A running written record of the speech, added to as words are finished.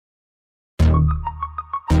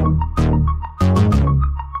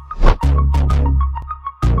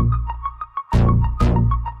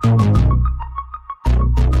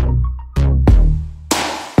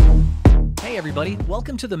everybody,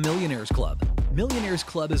 welcome to the Millionaires Club. Millionaires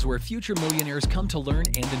Club is where future millionaires come to learn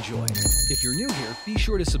and enjoy. If you're new here, be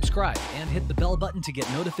sure to subscribe and hit the bell button to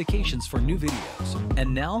get notifications for new videos.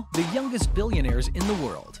 And now, the youngest billionaires in the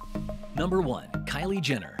world. Number 1. Kylie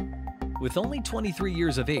Jenner. With only 23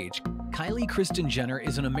 years of age, Kylie Kristen Jenner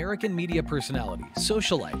is an American media personality,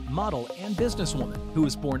 socialite, model, and businesswoman who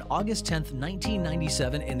was born August 10,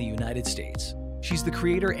 1997 in the United States. She's the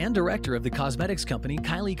creator and director of the cosmetics company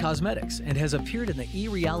Kylie Cosmetics and has appeared in the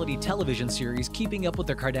e-reality television series Keeping Up with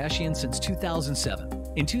the Kardashians since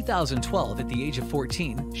 2007. In 2012, at the age of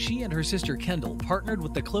 14, she and her sister Kendall partnered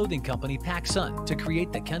with the clothing company PacSun to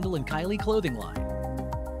create the Kendall and Kylie clothing line.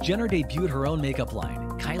 Jenner debuted her own makeup line,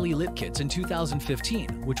 Kylie Lip Kits, in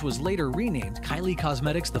 2015, which was later renamed Kylie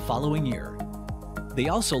Cosmetics the following year. They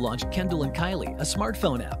also launched Kendall and Kylie, a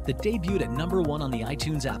smartphone app that debuted at number 1 on the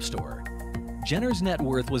iTunes App Store. Jenner's net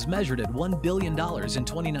worth was measured at $1 billion in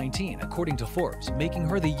 2019, according to Forbes, making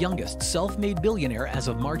her the youngest self-made billionaire as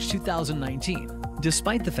of March 2019.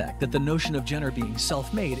 Despite the fact that the notion of Jenner being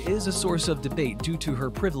self-made is a source of debate due to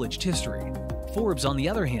her privileged history. Forbes, on the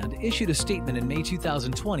other hand, issued a statement in May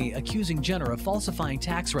 2020 accusing Jenner of falsifying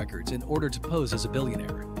tax records in order to pose as a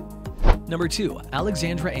billionaire. Number 2.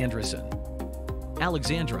 Alexandra Andersson.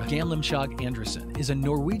 Alexandra Gamlemchog Andersson is a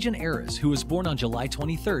Norwegian heiress who was born on July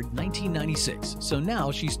 23, 1996, so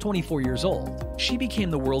now she's 24 years old. She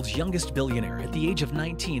became the world's youngest billionaire at the age of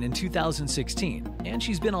 19 in 2016, and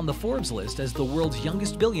she's been on the Forbes list as the world's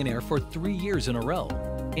youngest billionaire for 3 years in a row.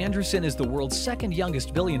 Andersson is the world's second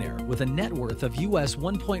youngest billionaire with a net worth of US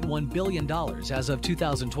 $1.1 billion as of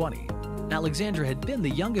 2020. Alexandra had been the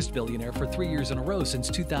youngest billionaire for 3 years in a row since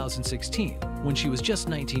 2016, when she was just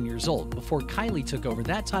 19 years old, before Kylie took over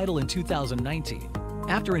that title in 2019.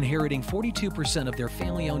 After inheriting 42% of their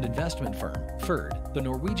family-owned investment firm, Ferd, the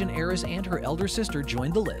Norwegian heiress and her elder sister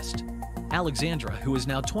joined the list. Alexandra, who is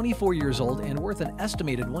now 24 years old and worth an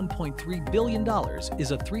estimated $1.3 billion,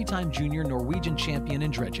 is a 3-time junior Norwegian champion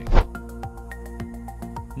in dredging.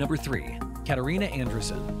 Number 3. Katarina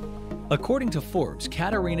Andersson. According to Forbes,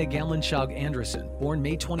 Katarina Gamlemchog Andersson, born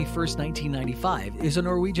May 21, 1995, is a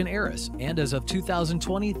Norwegian heiress and, as of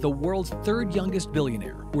 2020, the world's 3rd youngest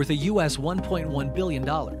billionaire, worth a US $1.1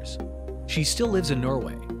 billion. She still lives in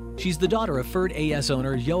Norway. She's the daughter of Ferd AS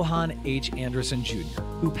owner Johan H. Andersson Jr.,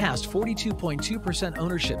 who passed 42.2%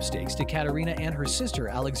 ownership stakes to Katarina and her sister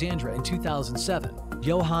Alexandra in 2007.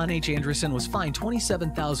 Johan H. Andersson was fined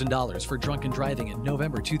 $27,000 for drunken driving in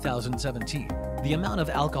November 2017. The amount of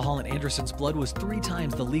alcohol in Andersson's blood was 3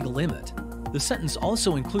 times the legal limit. The sentence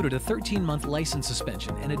also included a 13-month license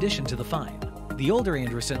suspension in addition to the fine. The older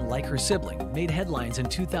Andersson, like her sibling, made headlines in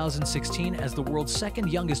 2016 as the world's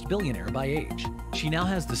 2nd youngest billionaire by age. She now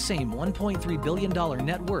has the same $1.3 billion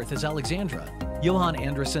net worth as Alexandra. Johan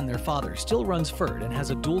Andersson, their father, still runs Ferd and has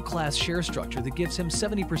a dual-class share structure that gives him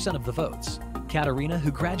 70% of the votes. Katarina,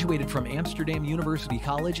 who graduated from Amsterdam University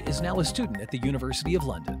College, is now a student at the University of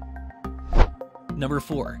London. Number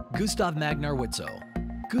 4. Gustav Magnar Witzo.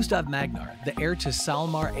 Gustav Magnar, the heir to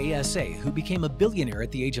SalMar ASA, who became a billionaire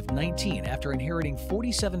at the age of 19 after inheriting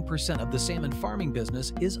 47% of the salmon farming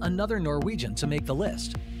business, is another Norwegian to make the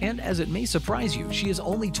list. And as it may surprise you, she is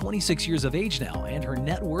only 26 years of age now, and her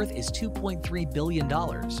net worth is $2.3 billion.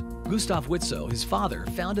 Gustav Witzo, his father,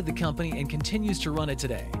 founded the company and continues to run it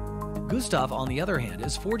today. Gustav, on the other hand,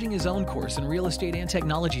 is forging his own course in real estate and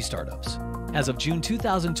technology startups. As of June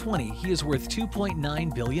 2020, he is worth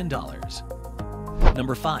 $2.9 billion.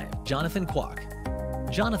 Number 5. Jonathan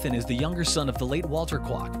Kwok. Jonathan is the younger son of the late Walter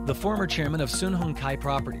Kwok, the former chairman of Sun Hung Kai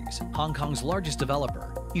Properties, Hong Kong's largest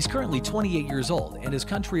developer. He's currently 28 years old, and his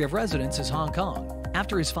country of residence is Hong Kong.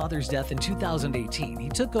 After his father's death in 2018, he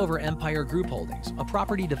took over Empire Group Holdings, a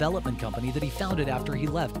property development company that he founded after he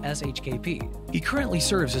left SHKP. He currently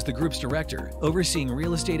serves as the group's director, overseeing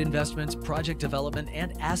real estate investments, project development,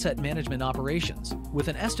 and asset management operations. With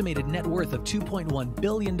an estimated net worth of $2.1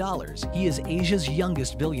 billion, he is Asia's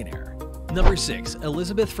youngest billionaire. Number 6.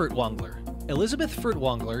 Elizabeth Furtwängler. Elizabeth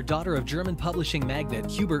Furtwängler, daughter of German publishing magnate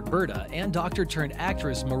Hubert Burda and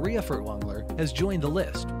doctor-turned-actress Maria Furtwängler, has joined the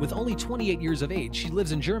list. With only 28 years of age, she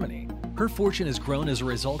lives in Germany. Her fortune has grown as a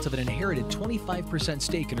result of an inherited 25%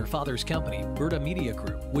 stake in her father's company, Burda Media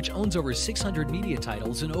Group, which owns over 600 media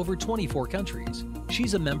titles in over 24 countries.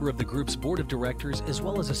 She's a member of the group's board of directors as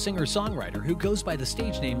well as a singer-songwriter who goes by the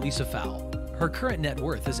stage name Lisa Fowl. Her current net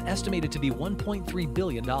worth is estimated to be $1.3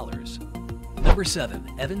 billion. Number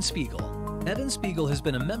 7. Evan Spiegel. Evan Spiegel has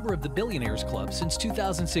been a member of the Billionaires Club since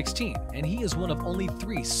 2016, and he is one of only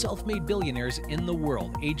 3 self-made billionaires in the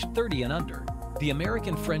world, aged 30 and under. The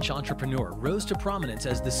American-French entrepreneur rose to prominence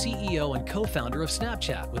as the CEO and co-founder of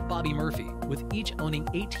Snapchat with Bobby Murphy, with each owning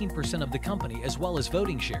 18% of the company as well as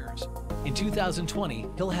voting shares. In 2020,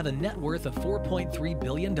 he'll have a net worth of $4.3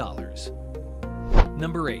 billion.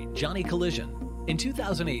 Number 8. Johnny Collision. In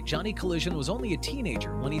 2008, Johnny Collision was only a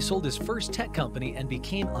teenager when he sold his first tech company and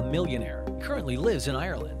became a millionaire. He currently lives in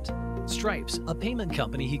Ireland. Stripes, a payment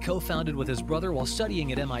company he co-founded with his brother while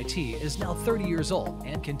studying at MIT, is now 30 years old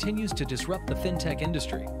and continues to disrupt the fintech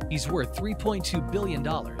industry. He's worth $3.2 billion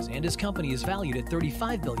and his company is valued at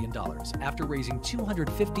 $35 billion after raising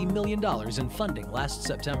 $250 million in funding last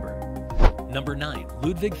September. Number 9.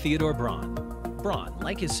 Ludwig Theodor Braun. Braun,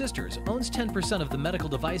 like his sisters, owns 10% of the medical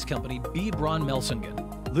device company B. Braun Melsungen.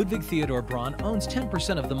 Ludwig Theodor Braun owns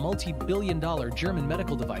 10% of the multi-billion-dollar German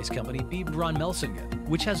medical device company B. Braun Melsungen,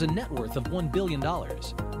 which has a net worth of $1 billion.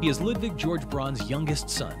 He is Ludwig George Braun's youngest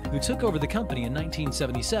son, who took over the company in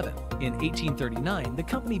 1977. In 1839, the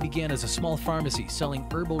company began as a small pharmacy selling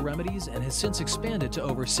herbal remedies and has since expanded to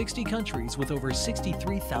over 60 countries with over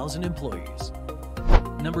 63,000 employees.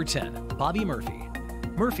 Number 10. Bobby Murphy.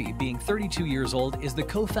 Murphy, being 32 years old, is the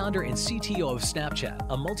co-founder and CTO of Snapchat,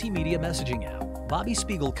 a multimedia messaging app. Bobby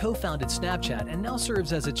Spiegel co-founded Snapchat and now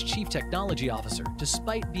serves as its chief technology officer,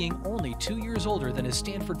 despite being only 2 years older than his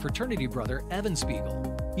Stanford fraternity brother, Evan Spiegel.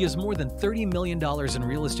 He has more than $30 million in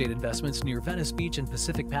real estate investments near Venice Beach and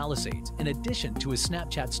Pacific Palisades, in addition to his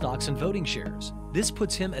Snapchat stocks and voting shares. This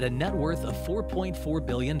puts him at a net worth of $4.4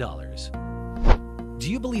 billion.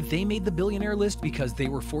 Do you believe they made the billionaire list because they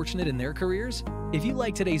were fortunate in their careers? If you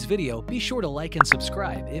liked today's video, be sure to like and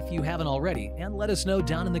subscribe if you haven't already, and let us know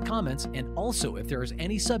down in the comments, and also if there is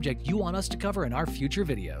any subject you want us to cover in our future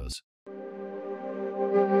videos.